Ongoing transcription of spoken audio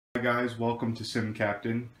Hi guys, welcome to Sim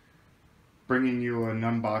Captain. Bringing you an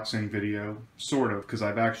unboxing video, sort of, because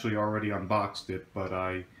I've actually already unboxed it, but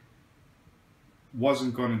I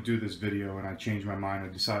wasn't going to do this video and I changed my mind.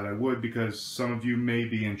 I decided I would because some of you may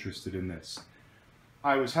be interested in this.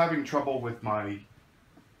 I was having trouble with my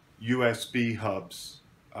USB hubs,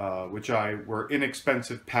 which were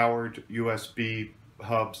inexpensive powered USB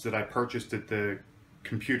hubs that I purchased at the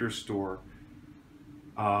computer store.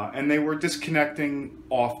 And they were disconnecting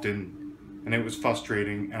often, and it was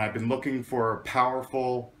frustrating, and I've been looking for a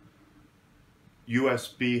powerful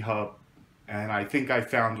USB hub, and I think I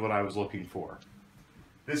found what I was looking for.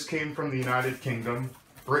 This came from the United Kingdom,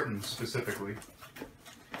 Britain specifically.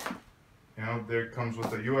 You know, there comes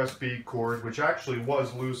with a USB cord, which actually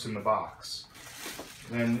was loose in the box.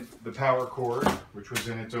 Then the power cord, which was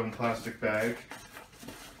in its own plastic bag.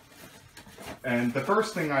 And the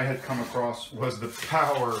first thing I had come across was the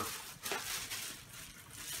power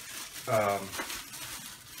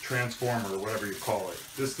transformer, or whatever you call it.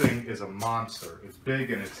 This thing is a monster. It's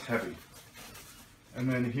big and it's heavy. And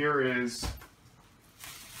then here is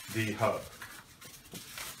the hub.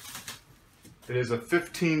 It is a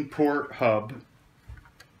 15-port hub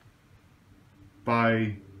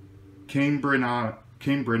by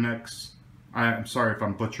Cambrionix. I'm sorry if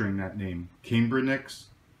I'm butchering that name. Cambrionix.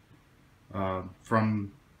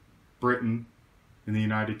 From Britain in the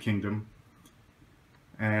United Kingdom,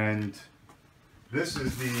 and this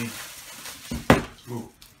is the this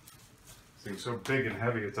thing's so big and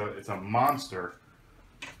heavy. It's a monster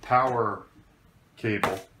power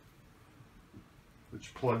cable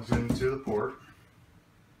which plugs into the port.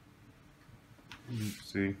 Let's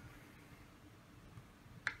see,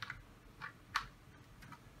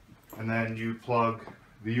 and then you plug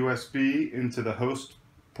the USB into the host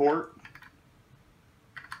port,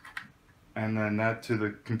 and then that to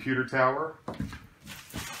the computer tower,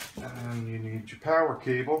 and you need your power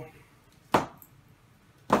cable,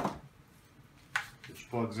 which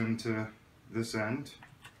plugs into this end,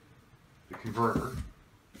 the converter.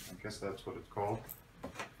 I guess that's what it's called.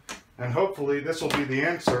 And hopefully this will be the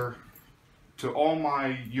answer to all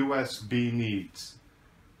my USB needs.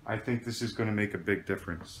 I think this is going to make a big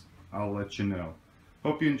difference. I'll let you know.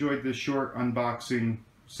 Hope you enjoyed this short unboxing,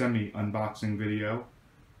 semi-unboxing video.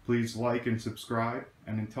 Please like and subscribe,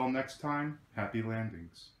 and until next time, happy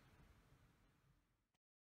landings.